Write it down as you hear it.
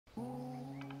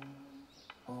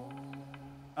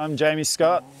I'm Jaimie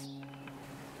Scott.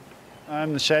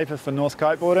 I'm the shaper for North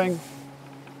Kiteboarding,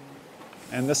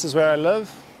 and this is where I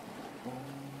live,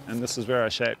 and this is where I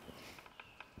shape.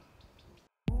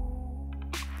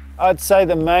 I'd say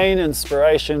the main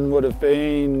inspiration would have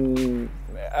been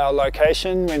our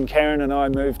location. When Karen and I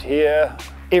moved here,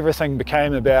 everything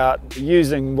became about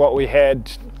using what we had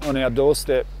on our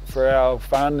doorstep for our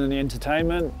fun and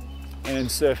entertainment, and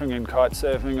surfing and kite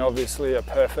surfing obviously are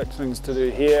perfect things to do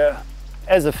here.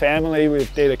 As a family,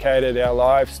 we've dedicated our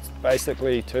lives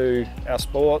basically to our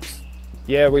sports.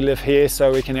 Yeah, we live here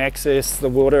so we can access the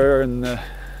water and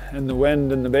the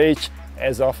wind and the beach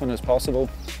as often as possible.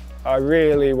 I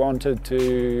really wanted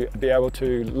to be able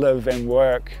to live and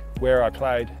work where I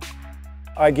played.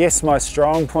 I guess my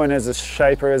strong point as a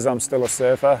shaper is I'm still a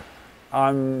surfer.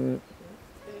 I'm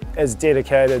as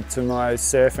dedicated to my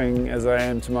surfing as I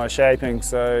am to my shaping,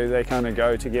 so they kind of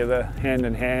go together hand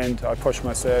in hand. I push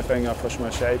my surfing, I push my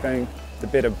shaping. The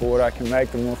better board I can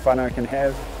make, the more fun I can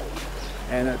have.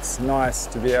 And it's nice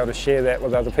to be able to share that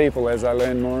with other people as I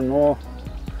learn more and more.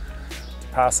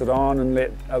 Pass it on and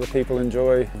let other people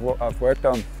enjoy what I've worked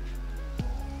on.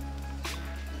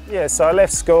 Yeah, so I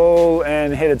left school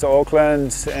and headed to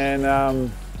Auckland,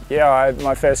 and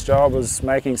my first job was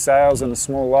making sails in a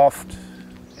small loft,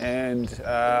 and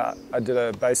I did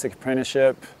a basic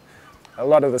apprenticeship. A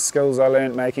lot of the skills I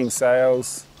learned making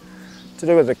sails to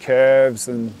do with the curves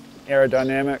and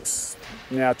aerodynamics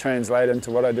now translate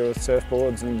into what I do with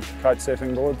surfboards and kite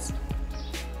surfing boards.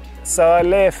 So I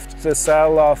left the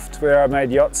sail loft where I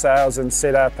made yacht sails and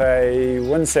set up a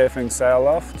windsurfing sail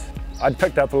loft. I'd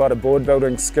picked up a lot of board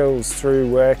building skills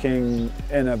through working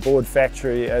in a board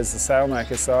factory as a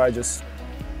sailmaker, so I just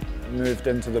moved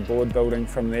into the board building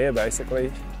from there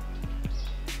basically.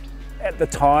 At the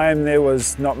time there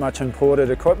was not much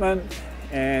imported equipment,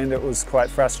 and it was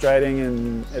quite frustrating,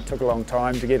 and it took a long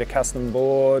time to get a custom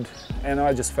board, and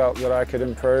I just felt that I could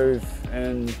improve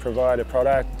and provide a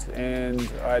product, and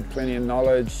I had plenty of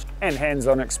knowledge and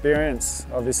hands-on experience.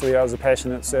 Obviously I was a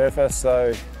passionate surfer,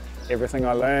 so everything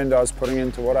I learned I was putting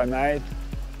into what I made.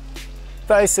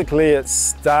 Basically it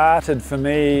started for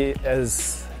me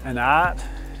as an art,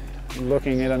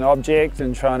 looking at an object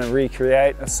and trying to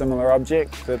recreate a similar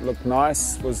object that looked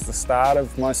nice was the start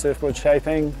of my surfboard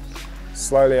shaping.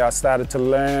 Slowly I started to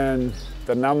learn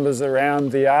the numbers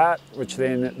around the art, which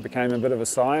then it became a bit of a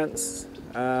science.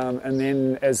 And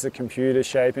then as the computer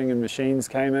shaping and machines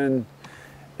came in,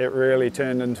 it really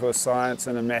turned into a science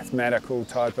and a mathematical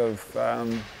type of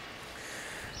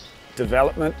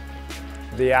development.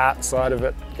 The art side of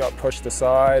it got pushed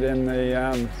aside, and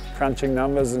the crunching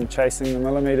numbers and chasing the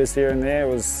millimeters here and there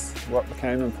was what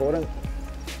became important.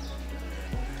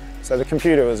 So the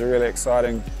computer was a really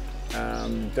exciting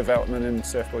development in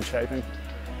surfboard shaping,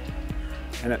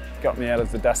 and it got me out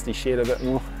of the dusty shed a bit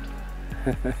more.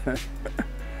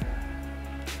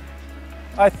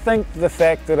 I think the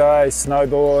fact that I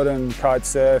snowboard and kite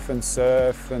surf and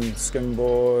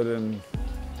skimboard and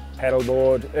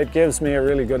paddleboard, it gives me a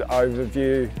really good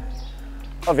overview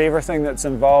of everything that's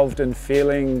involved in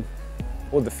feeling,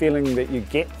 or the feeling that you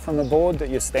get from a board that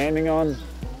you're standing on.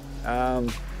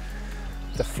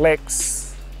 The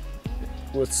flex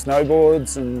with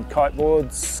snowboards and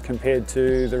kiteboards compared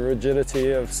to the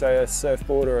rigidity of, say, a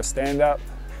surfboard or a stand-up.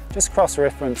 Just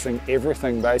cross-referencing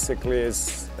everything basically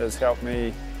has helped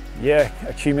me,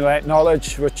 accumulate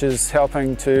knowledge, which is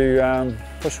helping to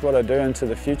push what I do into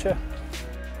the future.